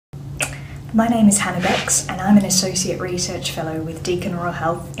My name is Hannah Beks and I'm an Associate Research Fellow with Deakin Rural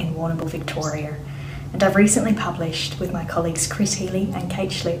Health in Warrnambool, Victoria. And I've recently published with my colleagues Chris Healy and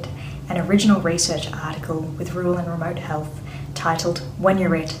Kate Schlitt an original research article with Rural and Remote Health titled When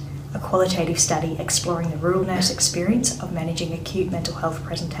You're It, a qualitative study exploring the rural nurse experience of managing acute mental health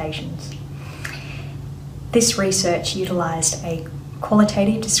presentations. This research utilised a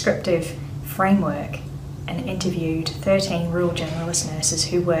qualitative descriptive framework and interviewed 13 rural generalist nurses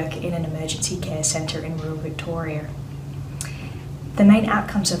who work in an emergency care centre in rural Victoria. The main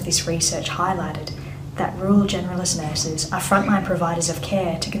outcomes of this research highlighted that rural generalist nurses are frontline providers of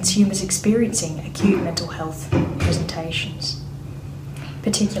care to consumers experiencing acute mental health presentations,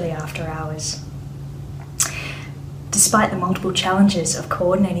 particularly after hours. Despite the multiple challenges of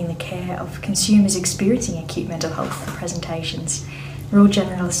coordinating the care of consumers experiencing acute mental health presentations, rural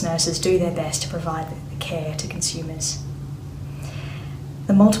generalist nurses do their best to provide the care to consumers.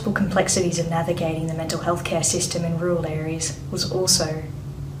 The multiple complexities of navigating the mental health care system in rural areas was also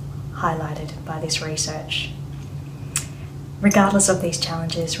highlighted by this research. Regardless of these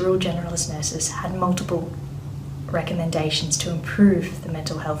challenges, rural generalist nurses had multiple recommendations to improve the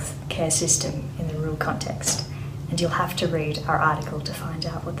mental health care system in the rural context, and you'll have to read our article to find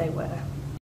out what they were.